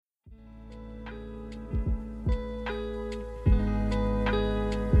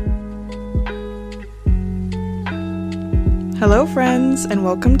Hello friends, and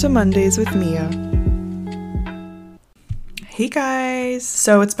welcome to Mondays with Mia. Hey guys!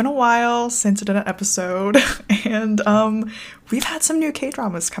 So it's been a while since I did an episode, and we've had some new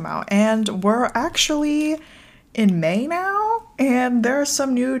K-dramas come out, and we're actually in May now, and there are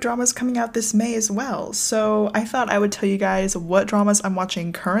some new dramas coming out this May as well. So I thought I would tell you guys what dramas I'm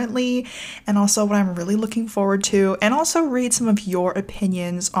watching currently, and also what I'm really looking forward to, and also read some of your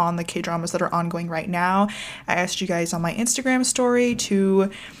opinions on the K-dramas that are ongoing right now. I asked you guys on my Instagram story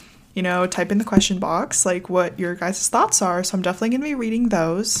to, type in the question box, like what your guys' thoughts are, so I'm definitely going to be reading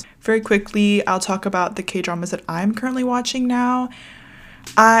those. Very quickly, I'll talk about the K-dramas that I'm currently watching now.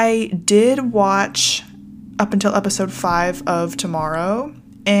 I did watch up until episode 5 of Tomorrow,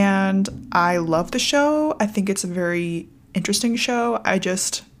 and I love the show. I think it's a very interesting show.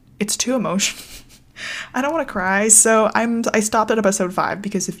 It's too emotional. I don't want to cry, so I stopped at episode 5,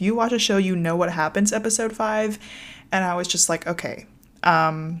 because if you watch a show, you know what happens episode 5, and I was just like, okay,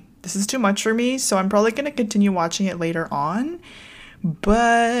 this is too much for me, so I'm probably going to continue watching it later on.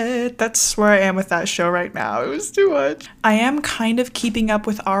 But that's where I am with that show right now. It was too much. I am kind of keeping up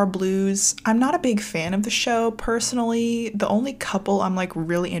with Our Blues. I'm not a big fan of the show personally. The only couple I'm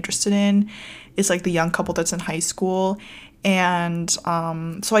really interested in is the young couple that's in high school. And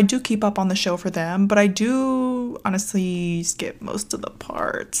so I do keep up on the show for them, but I do honestly skip most of the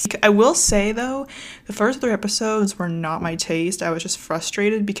parts. I will say though, the first 3 episodes were not my taste. I was just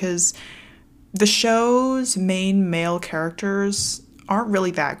frustrated because the show's main male characters aren't really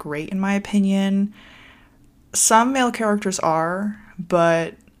that great in my opinion. Some male characters are,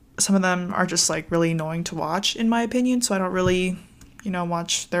 but some of them are just really annoying to watch in my opinion, so I don't really,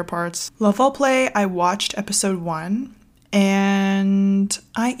 watch their parts. Love All Play, I watched episode 1 and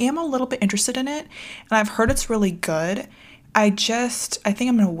I am a little bit interested in it, and I've heard it's really good. I think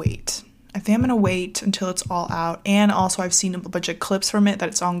I'm gonna wait. I think I'm gonna wait until it's all out, and also I've seen a bunch of clips from it that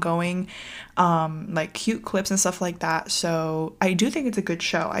it's ongoing, cute clips and stuff like that, so I do think it's a good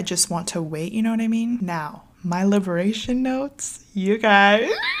show. I just want to wait, you know what I mean? Now, my Liberation Notes, you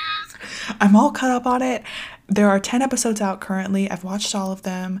guys, I'm all caught up on it. There are 10 episodes out currently. I've watched all of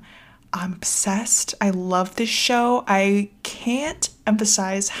them. I'm obsessed. I love this show. I can't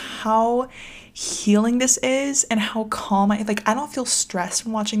emphasize how healing this is and how calm I don't feel stressed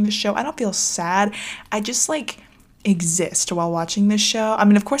when watching this show. I don't feel sad. I just exist while watching this show. I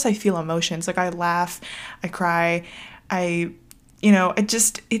mean, of course I feel emotions. I laugh, I cry, it's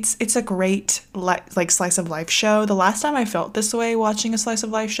a great slice of life show. The last time I felt this way watching a slice of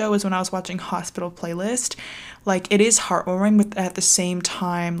life show was when I was watching Hospital Playlist. It is heartwarming, but at the same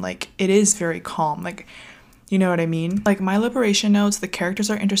time, it is very calm. You know what I mean? My Liberation Notes, the characters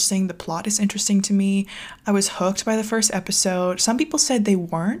are interesting, the plot is interesting to me. I was hooked by the first episode. Some people said they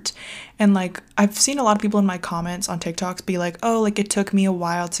weren't, and I've seen a lot of people in my comments on TikToks be oh, it took me a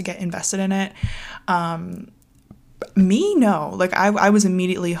while to get invested in it. Me, no. I was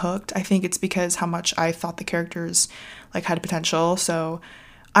immediately hooked. I think it's because how much I thought the characters had potential, so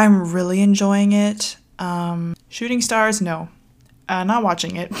I'm really enjoying it. Shooting Stars, no. Not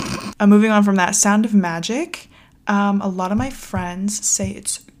watching it. Moving on from that, Sound of Magic. A lot of my friends say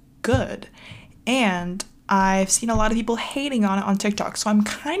it's good, and I've seen a lot of people hating on it on TikTok, so I'm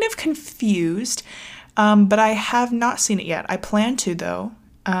kind of confused, but I have not seen it yet. I plan to, though.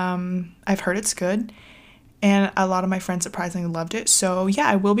 I've heard it's good, and a lot of my friends surprisingly loved it, so yeah,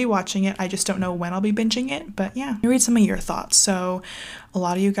 I will be watching it. I just don't know when I'll be binging it, but yeah. Let me read some of your thoughts. So a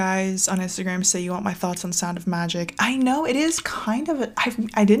lot of you guys on Instagram say you want my thoughts on Sound of Magic. I know it is kind of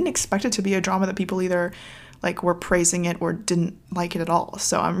I didn't expect it to be a drama that people either were praising it or didn't like it at all,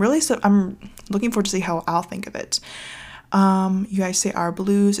 so I'm looking forward to see how I'll think of it. You guys say Our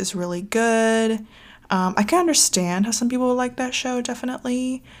Blues is really good. I can understand how some people would like that show,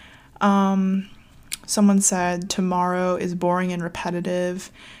 definitely. Someone said Tomorrow is boring and repetitive.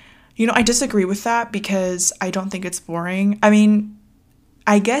 I disagree with that because I don't think it's boring. I mean,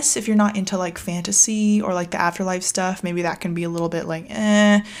 I guess if you're not into fantasy or the afterlife stuff, maybe that can be a little bit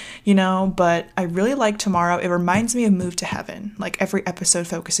but I really like Tomorrow. It reminds me of Move to Heaven. Every episode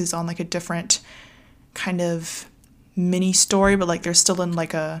focuses on a different kind of mini story, but they're still in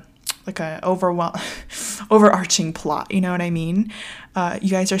a overarching plot, you know what I mean? You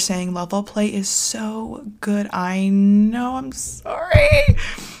guys are saying Love All Play is so good. I know, I'm sorry.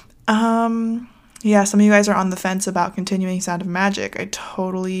 Yeah, some of you guys are on the fence about continuing Sound of Magic. I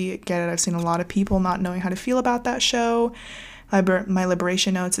totally get it. I've seen a lot of people not knowing how to feel about that show. My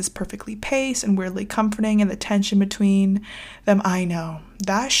Liberation Notes is perfectly paced and weirdly comforting, and the tension between them, I know.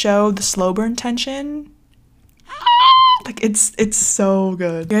 That show, the slow burn tension, it's so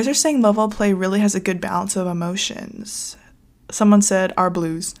good. You guys are saying Love All Play really has a good balance of emotions. Someone said our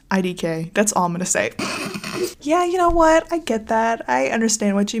blues, IDK. That's all I'm gonna say. Yeah, you know what? I get that. I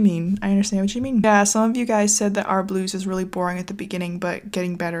understand what you mean. Yeah, some of you guys said that our blues is really boring at the beginning, but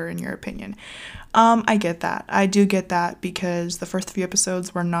getting better in your opinion. I get that. I do get that because the first few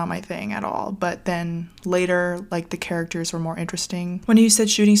episodes were not my thing at all. But then later, like, the characters were more interesting. When you said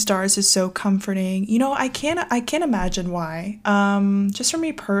Shooting Stars is so comforting, you know, I can't imagine why. Just for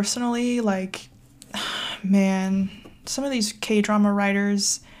me personally, like, man, some of these K-drama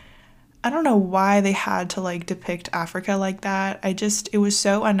writers, I don't know why they had to like depict Africa like that. It was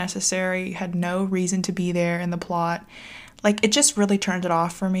so unnecessary, had no reason to be there in the plot. Like, it just really turned it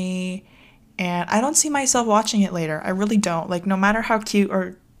off for me. And I don't see myself watching it later. I really don't. Like, no matter how cute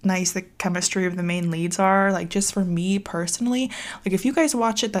or nice the chemistry of the main leads are, like, just for me personally, like, if you guys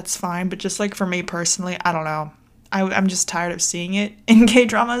watch it, that's fine. But just like for me personally, I don't know. I'm just tired of seeing it in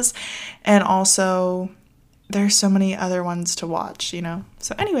K-dramas. And also, there's so many other ones to watch, you know?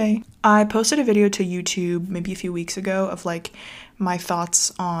 So anyway, I posted a video to YouTube maybe a few weeks ago of like my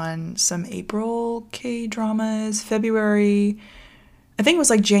thoughts on some April K-dramas, February, I think it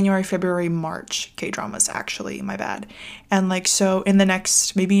was like January, February, March K-dramas actually, my bad. And like, so in the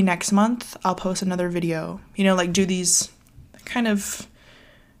next month, I'll post another video, you know, like do these kind of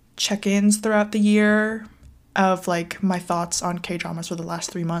check-ins throughout the year of like my thoughts on K-dramas for the last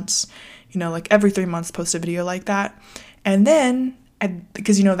 3 months. You know, like every 3 months post a video like that. And then,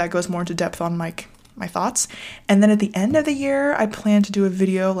 because you know that goes more into depth on like my thoughts. And then at the end of the year, I plan to do a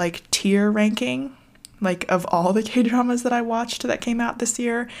video like tier ranking, like of all the K-dramas that I watched that came out this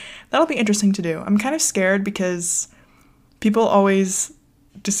year. That'll be interesting to do. I'm kind of scared because people always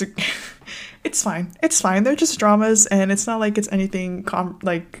disagree. It's fine. They're just dramas and it's not like it's anything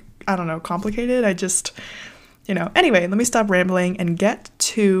complicated. I just, you know, anyway, let me stop rambling and get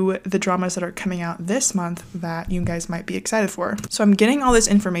to the dramas that are coming out this month that you guys might be excited for. So I'm getting all this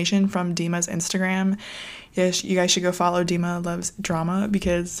information from Dima's Instagram. Yes, you guys should go follow Dima Loves Drama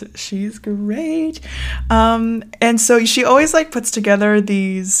because she's great. And so she always like puts together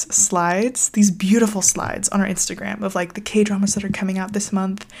these slides, these beautiful slides on her Instagram of like the K-dramas that are coming out this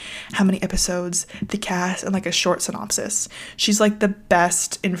month, how many episodes, the cast, and like a short synopsis. She's like the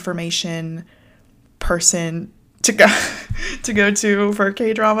best information person to go to for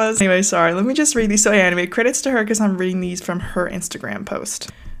K-dramas. Anyway, sorry, let me just read these. So anyway, credits to her because I'm reading these from her Instagram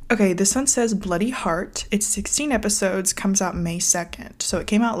post. Okay, this one says Bloody Heart. It's 16 episodes, comes out May 2nd. So it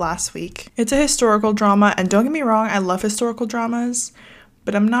came out last week. It's a historical drama, and don't get me wrong, I love historical dramas,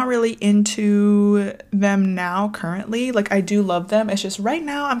 but I'm not really into them now currently. Like, I do love them. It's just right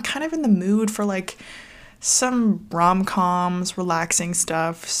now I'm kind of in the mood for like some rom-coms, relaxing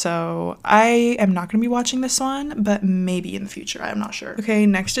stuff. So I am not going to be watching this one, but maybe in the future. I'm not sure. Okay,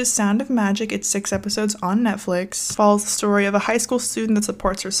 next is Sound of Magic. It's 6 episodes on Netflix. Follows the story of a high school student that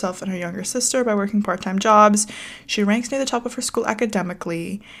supports herself and her younger sister by working part-time jobs. She ranks near the top of her school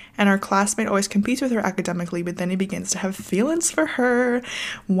academically, and her classmate always competes with her academically, but then he begins to have feelings for her.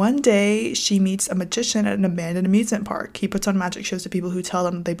 One day, she meets a magician at an abandoned amusement park. He puts on magic shows to people who tell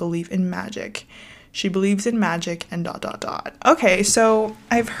them they believe in magic. She believes in magic and ... Okay, so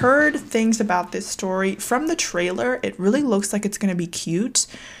I've heard things about this story. From the trailer, it really looks like it's going to be cute,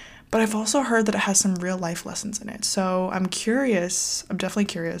 but I've also heard that it has some real life lessons in it. So I'm curious. I'm definitely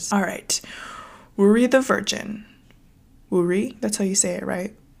curious. All right. Wuri the Virgin. Wuri? That's how you say it,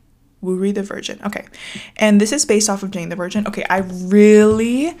 right? Wuri the Virgin. Okay. And this is based off of Jane the Virgin. Okay, I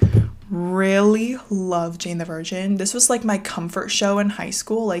really love Jane the Virgin. This was like my comfort show in high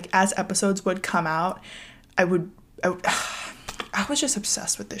school. Like, as episodes would come out, I was just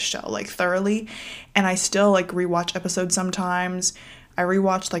obsessed with this show, like, thoroughly. And I still like rewatch episodes sometimes. I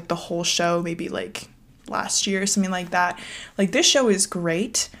rewatched like the whole show maybe like last year or something like that. Like, this show is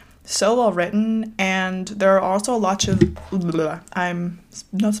great, so well written, and there are also lots of I'm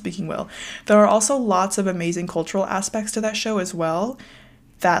not speaking well. There are also lots of amazing cultural aspects to that show as well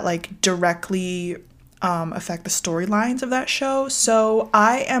that like directly affect the storylines of that show. So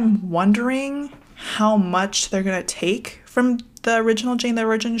I am wondering how much they're gonna take from the original Jane the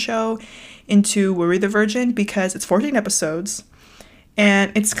Virgin show into Wuri the Virgin, because it's 14 episodes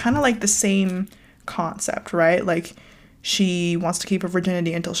and it's kind of like the same concept, right? Like, she wants to keep her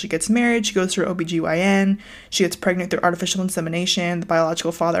virginity until she gets married. She goes through OBGYN. She gets pregnant through artificial insemination. The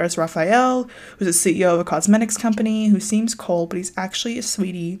biological father is Raphael, who's a CEO of a cosmetics company, who seems cold, but he's actually a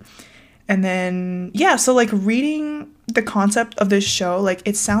sweetie. And then, yeah, so like reading the concept of this show, like,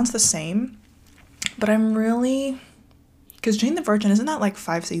 it sounds the same, but I'm really because Jane the Virgin, isn't that like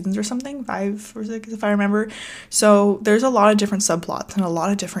 5 seasons or something? 5 or 6, if I remember. So there's a lot of different subplots and a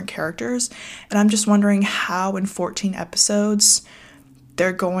lot of different characters. And I'm just wondering how in 14 episodes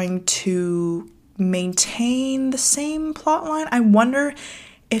they're going to maintain the same plot line. I wonder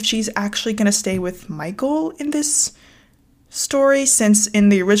if she's actually going to stay with Michael in this story, since in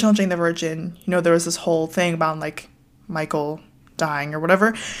the original Jane the Virgin, you know, there was this whole thing about like Michael dying or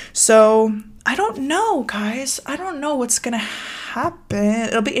whatever. So I don't know, guys. I don't know what's gonna happen.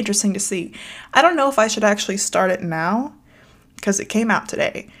 It'll be interesting to see. I don't know if I should actually start it now, because it came out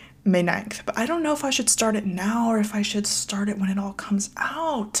today, May 9th. But I don't know if I should start it now or if I should start it when it all comes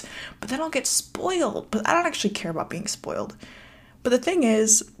out. But then I'll get spoiled. But I don't actually care about being spoiled. But the thing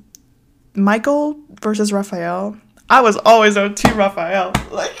is, Michael versus Raphael, I was always on Team Raphael.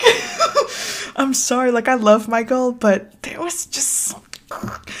 Like, I'm sorry, like, I love Michael, but there was just some,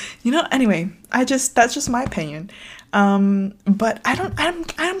 you know, anyway, that's just my opinion. But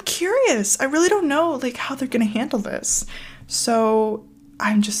I'm curious. I really don't know, like, how they're gonna handle this. So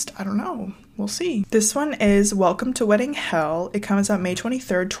I don't know. We'll see. This one is Welcome to Wedding Hell. It comes out May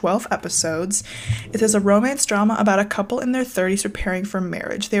 23rd, 12 episodes. It is a romance drama about a couple in their 30s preparing for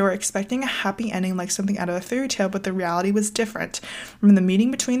marriage. They were expecting a happy ending like something out of a fairy tale, but the reality was different. From the meeting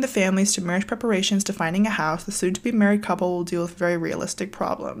between the families to marriage preparations to finding a house, the soon-to-be married couple will deal with very realistic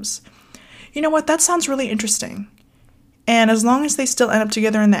problems. You know what? That sounds really interesting. And as long as they still end up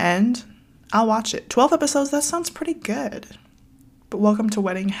together in the end, I'll watch it. 12 episodes, that sounds pretty good. But Welcome to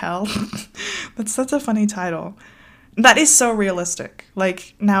Wedding Hell. That's such a funny title. That is so realistic.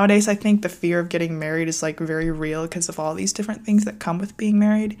 Like, nowadays, I think the fear of getting married is, like, very real because of all these different things that come with being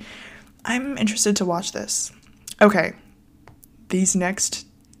married. I'm interested to watch this. Okay. These next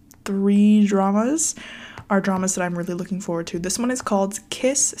 3 dramas are dramas that I'm really looking forward to. This one is called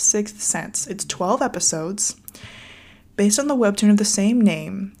Kiss Sixth Sense. It's 12 episodes. Based on the webtoon of the same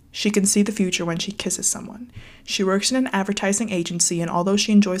name, she can see the future when she kisses someone. She works in an advertising agency, and although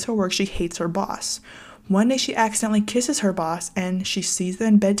she enjoys her work, she hates her boss. One day she accidentally kisses her boss, and she sees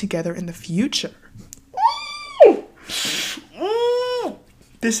them in bed together in the future.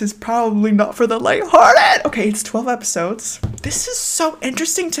 This is probably not for the lighthearted. Okay, it's 12 episodes. This is so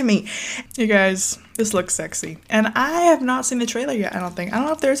interesting to me. You guys, this looks sexy. And I have not seen the trailer yet, I don't think. I don't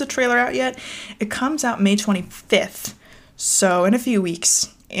know if there's a trailer out yet. It comes out May 25th. So in a few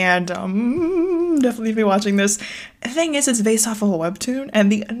weeks. And definitely be watching this. The thing is, it's based off of a webtoon,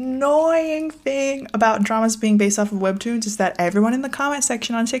 and the annoying thing about dramas being based off of webtoons is that everyone in the comment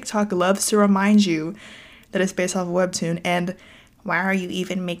section on TikTok loves to remind you that it's based off of a webtoon, and why are you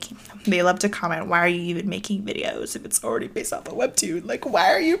even making, they love to comment, why are you even making videos if it's already based off a webtoon? Like,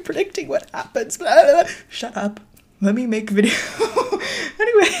 why are you predicting what happens? Blah, blah, blah. Shut up. Let me make video.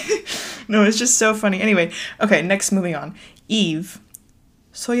 Anyway, no, it's just so funny. Anyway, okay, next, moving on. Eve.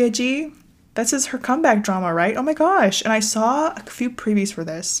 Soyeji, this is her comeback drama, right? Oh my gosh. And I saw a few previews for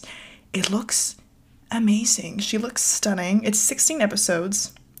this. It looks amazing. She looks stunning. It's 16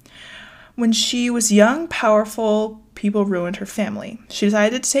 episodes. When she was young, powerful, people ruined her family. She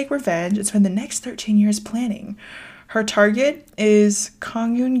decided to take revenge and spend the next 13 years planning. Her target is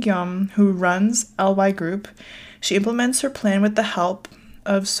Kang Yoon-gyum, who runs LY Group. She implements her plan with the help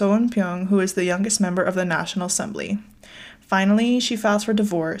of So Eun-pyong, who is the youngest member of the National Assembly. Finally, she files for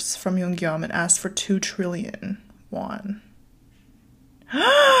divorce from Yoon-gyum and asks for 2 trillion won.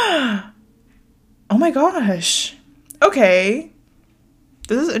 Oh my gosh. Okay.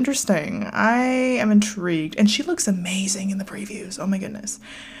 This is interesting. I am intrigued. And she looks amazing in the previews. Oh my goodness.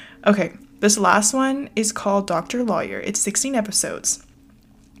 Okay, this last one is called Dr. Lawyer. It's 16 episodes.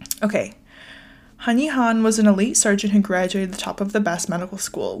 Okay. Han Yi-han was an elite surgeon who graduated at the top of the best medical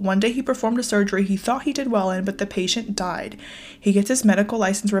school. One day he performed a surgery he thought he did well in, but the patient died. He gets his medical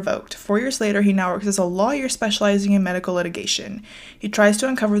license revoked. 4 years later, he now works as a lawyer specializing in medical litigation. He tries to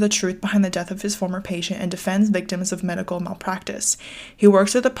uncover the truth behind the death of his former patient and defends victims of medical malpractice. He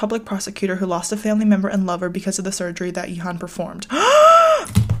works with a public prosecutor who lost a family member and lover because of the surgery that Yi-han performed. Oh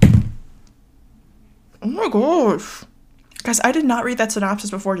my gosh. Guys, I did not read that synopsis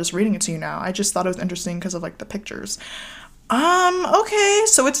before just reading it to you now. I just thought it was interesting because of, like, the pictures. Okay,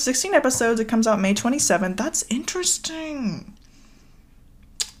 so it's 16 episodes. It comes out May 27th. That's interesting.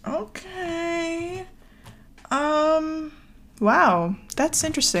 Okay. Wow, that's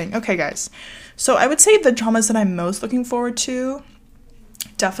interesting. Okay, guys. So I would say the dramas that I'm most looking forward to,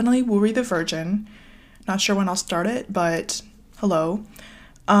 definitely Wuri the Virgin. Not sure when I'll start it, but hello.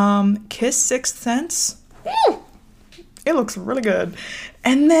 Kiss Sixth Sense. Woo! It looks really good.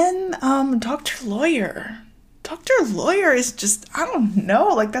 And then, Dr. Lawyer. Dr. Lawyer is just, I don't know,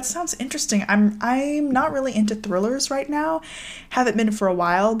 like that sounds interesting. I'm not really into thrillers right now. Haven't been for a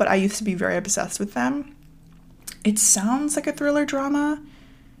while, but I used to be very obsessed with them. It sounds like a thriller drama.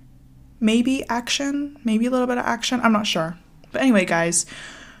 Maybe action, maybe a little bit of action. I'm not sure. But anyway, guys,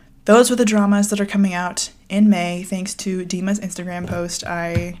 those were the dramas that are coming out in May, thanks to Dima's Instagram post.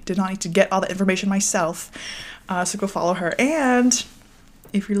 I did not need to get all the information myself, so go follow her. And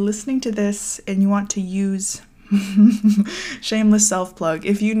if you're listening to this and you want to use shameless self-plug,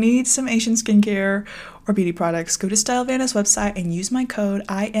 if you need some Asian skincare or beauty products, go to Stylevanna's website and use my code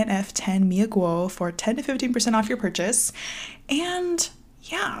INF10MIAGUO for 10 to 15% off your purchase. And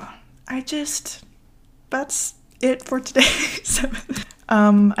yeah, that's it for today.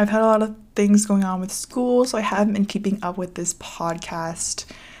 I've had a lot of things going on with school, so I haven't been keeping up with this podcast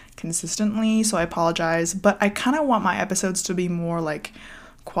consistently, so I apologize, but I kind of want my episodes to be more like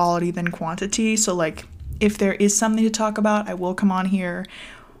quality than quantity. So like if there is something to talk about, I will come on here.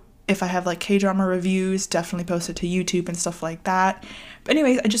 If I have like K-drama reviews, definitely post it to YouTube and stuff like that. But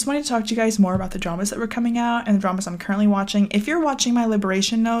anyways, I just wanted to talk to you guys more about the dramas that were coming out and the dramas I'm currently watching. If you're watching my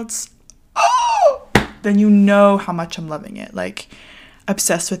Liberation notes, then you know how much I'm loving it. Like,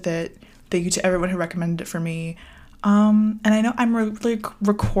 obsessed with it. Thank you to everyone who recommended it for me. And I know I'm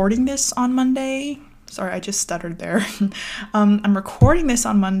recording this on Monday. Sorry, I just stuttered there. I'm recording this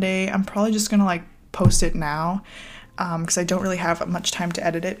on Monday. I'm probably just gonna like post it now because I don't really have much time to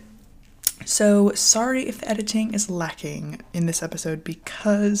edit it. So sorry if the editing is lacking in this episode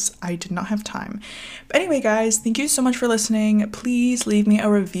because I did not have time. But anyway, guys, thank you so much for listening. Please leave me a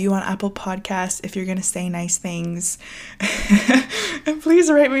review on Apple Podcasts if you're gonna say nice things. And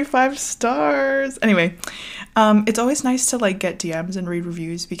please rate me 5 stars. Anyway, it's always nice to like get DMs and read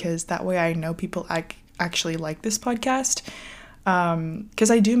reviews because that way I know people actually like this podcast. Because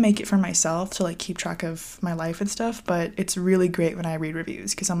I do make it for myself to like keep track of my life and stuff, but it's really great when I read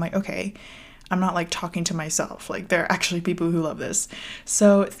reviews because I'm like, okay, I'm not like talking to myself, like there are actually people who love this.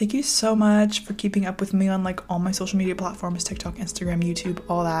 So thank you so much for keeping up with me on like all my social media platforms, TikTok, Instagram, YouTube,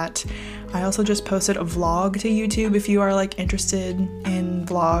 all that. I also just posted a vlog to YouTube if you are like interested in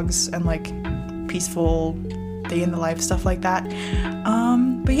vlogs and like peaceful day in the life, stuff like that.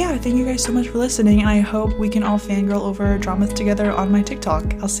 But yeah, thank you guys so much for listening, and I hope we can all fangirl over dramas together on my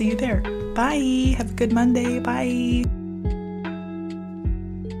TikTok. I'll see you there. Bye! Have a good Monday. Bye!